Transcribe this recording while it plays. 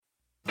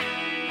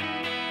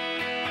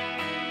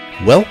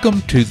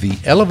Welcome to the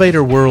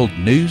Elevator World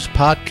News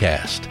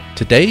Podcast.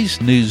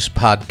 Today's news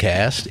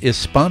podcast is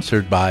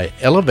sponsored by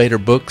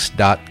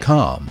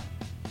ElevatorBooks.com.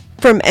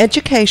 From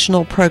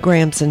educational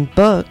programs and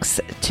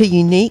books to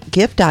unique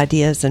gift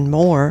ideas and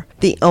more,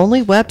 the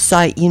only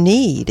website you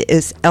need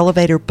is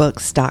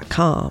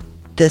ElevatorBooks.com.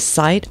 This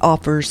site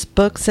offers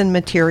books and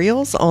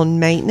materials on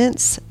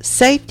maintenance,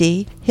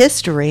 safety,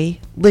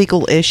 history,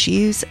 legal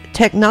issues,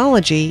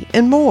 technology,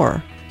 and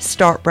more.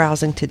 Start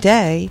browsing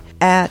today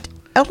at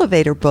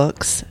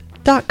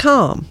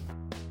ElevatorBooks.com.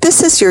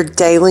 This is your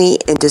daily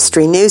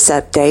industry news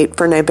update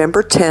for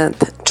November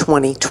 10th,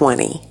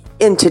 2020.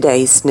 In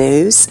today's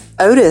news,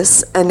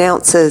 Otis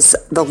announces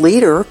the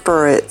leader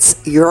for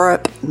its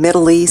Europe,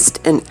 Middle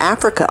East, and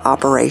Africa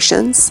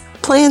operations.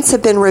 Plans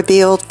have been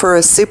revealed for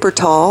a super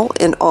tall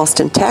in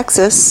Austin,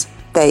 Texas.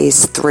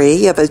 Phase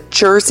 3 of a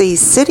Jersey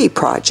City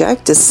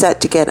project is set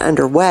to get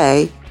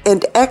underway,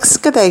 and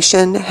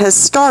excavation has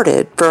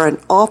started for an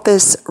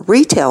office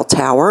retail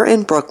tower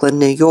in Brooklyn,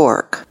 New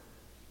York.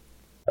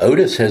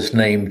 Otis has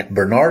named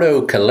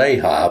Bernardo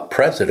Calleja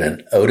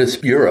President,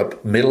 Otis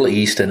Europe, Middle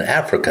East, and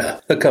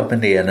Africa, the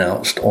company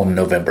announced on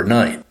November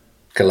 9th.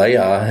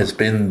 Calleja has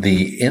been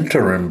the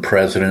interim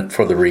president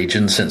for the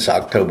region since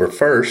October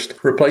 1st,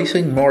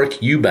 replacing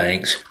Mark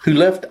Eubanks, who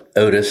left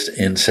Otis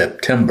in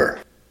September.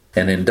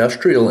 An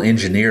industrial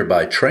engineer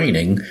by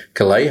training,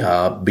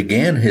 Calleja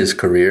began his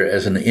career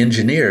as an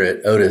engineer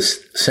at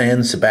Otis'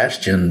 San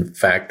Sebastian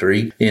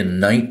factory in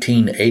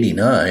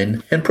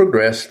 1989 and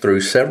progressed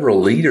through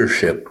several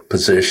leadership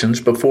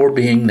positions before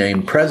being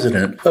named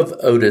president of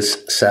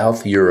Otis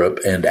South Europe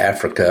and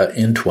Africa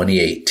in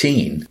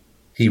 2018.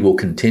 He will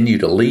continue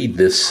to lead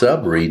this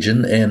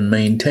sub-region and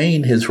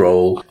maintain his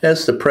role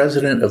as the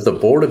president of the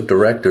board of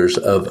directors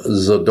of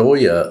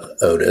Zodoya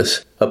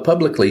Otis, a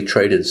publicly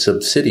traded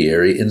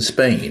subsidiary in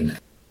Spain.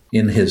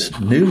 In his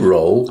new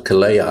role,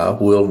 Calleja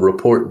will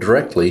report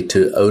directly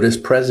to Otis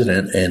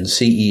president and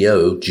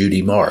CEO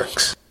Judy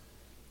Marks.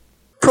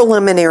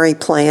 Preliminary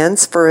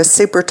plans for a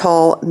super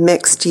tall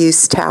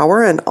mixed-use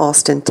tower in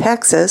Austin,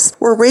 Texas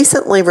were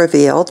recently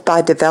revealed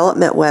by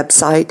development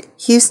website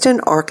Houston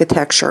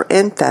Architecture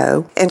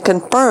Info and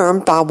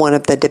confirmed by one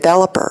of the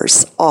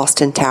developers,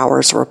 Austin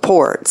Towers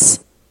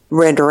Reports.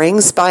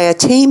 Renderings by a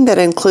team that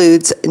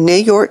includes New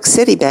York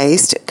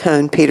City-based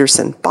Cone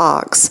Peterson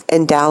Fox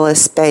and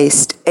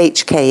Dallas-based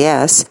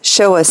HKS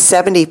show a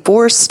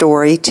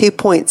 74-story,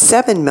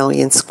 2.7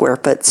 million square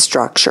foot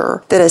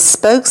structure that a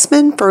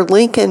spokesman for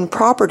Lincoln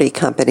Property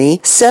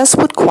Company says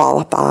would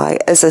qualify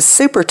as a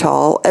super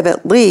tall of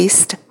at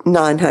least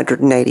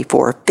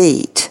 984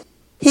 feet.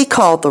 He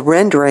called the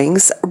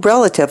renderings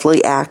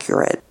relatively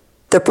accurate.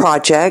 The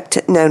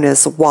project, known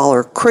as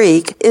Waller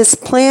Creek, is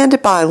planned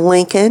by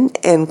Lincoln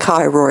and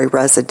Kairoy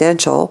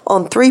Residential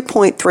on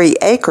 3.3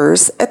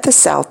 acres at the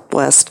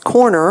southwest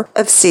corner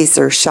of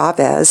Cesar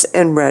Chavez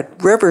and Red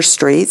River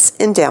Streets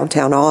in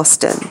downtown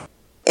Austin.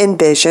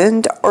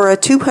 Envisioned are a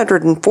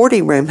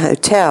 240-room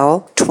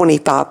hotel,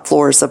 25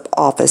 floors of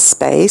office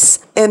space,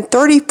 and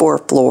 34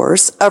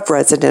 floors of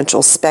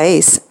residential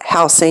space,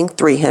 housing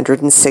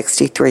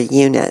 363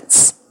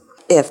 units.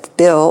 If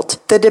built,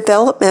 the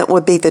development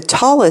would be the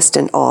tallest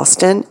in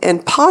Austin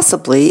and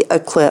possibly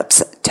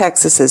eclipse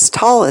Texas's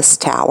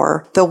tallest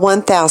tower, the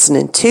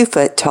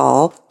 1,002-foot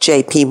tall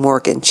J.P.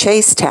 Morgan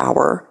Chase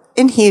Tower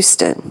in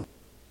Houston.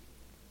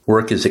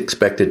 Work is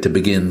expected to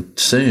begin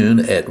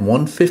soon at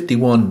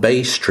 151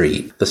 Bay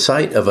Street, the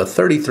site of a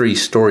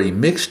 33-story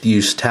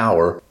mixed-use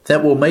tower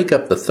that will make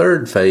up the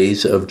third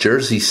phase of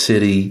Jersey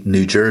City,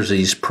 New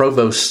Jersey's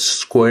Provost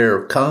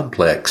Square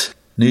complex,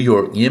 New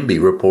York YIMBY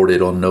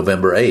reported on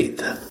November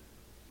 8th.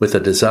 With a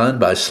design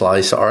by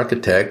Slice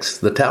Architects,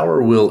 the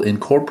tower will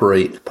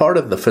incorporate part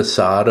of the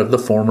facade of the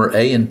former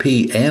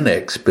A&P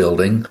Annex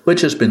building,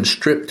 which has been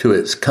stripped to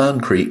its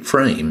concrete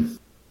frame.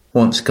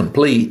 Once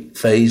complete,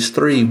 Phase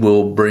 3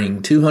 will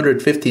bring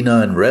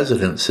 259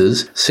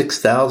 residences,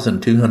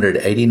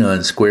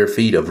 6,289 square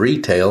feet of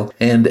retail,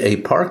 and a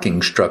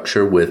parking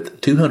structure with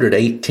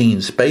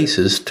 218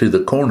 spaces to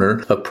the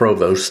corner of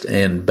Provost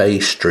and Bay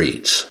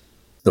Streets.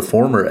 The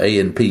former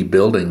A&P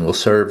building will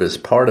serve as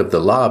part of the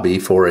lobby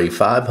for a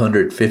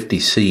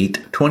 550-seat,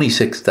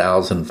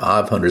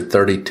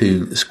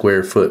 26,532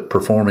 square foot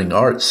performing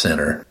arts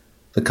center.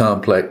 The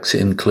complex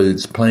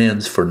includes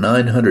plans for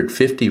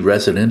 950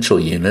 residential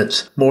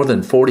units, more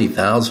than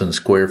 40,000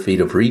 square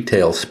feet of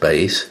retail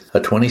space,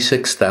 a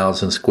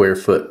 26,000 square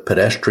foot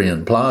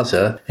pedestrian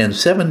plaza, and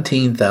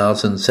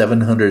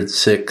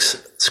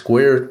 17,706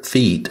 square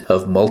feet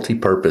of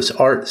multipurpose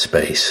art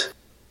space.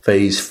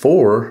 Phase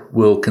 4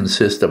 will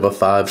consist of a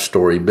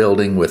 5-story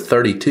building with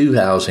 32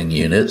 housing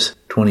units,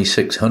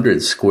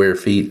 2,600 square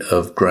feet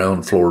of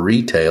ground floor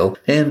retail,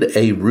 and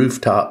a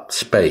rooftop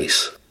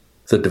space.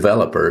 The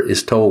developer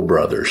is Toll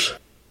Brothers.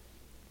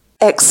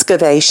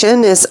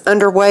 Excavation is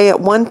underway at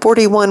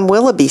 141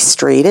 Willoughby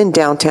Street in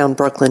downtown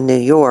Brooklyn, New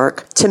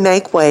York, to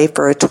make way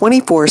for a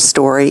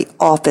 24-story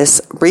office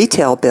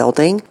retail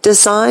building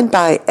designed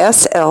by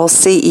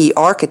SLCE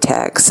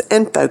Architects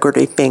and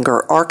Fogarty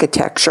Finger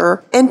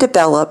Architecture and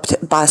developed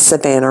by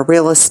Savannah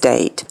Real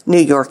Estate,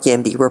 New York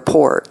YIMBY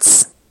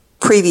reports.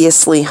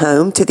 Previously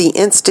home to the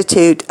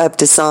Institute of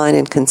Design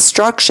and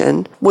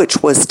Construction,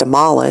 which was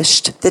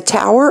demolished, the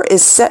tower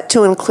is set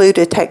to include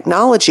a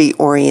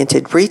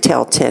technology-oriented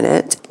retail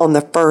tenant on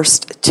the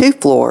first 2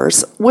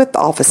 floors with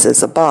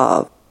offices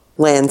above.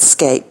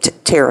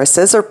 Landscaped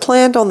terraces are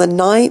planned on the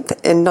 9th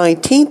and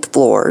 19th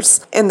floors,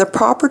 and the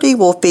property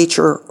will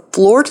feature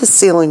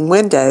floor-to-ceiling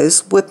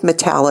windows with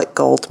metallic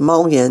gold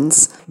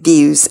mullions,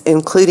 views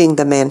including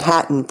the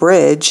Manhattan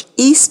Bridge,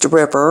 East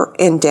River,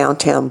 and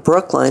downtown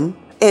Brooklyn,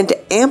 and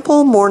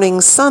ample morning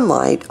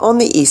sunlight on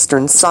the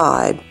eastern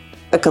side.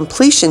 A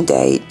completion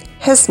date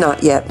has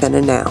not yet been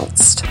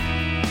announced.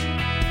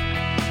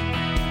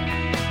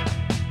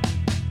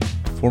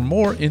 For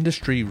more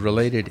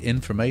industry-related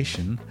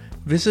information,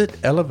 visit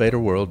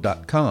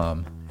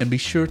elevatorworld.com and be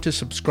sure to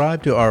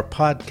subscribe to our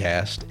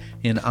podcast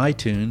in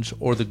iTunes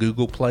or the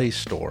Google Play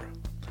Store.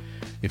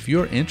 If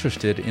you're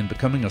interested in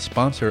becoming a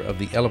sponsor of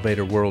the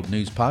Elevator World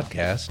News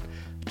Podcast,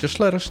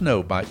 just let us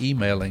know by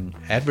emailing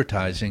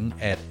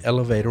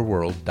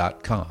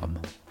advertising@elevatorworld.com.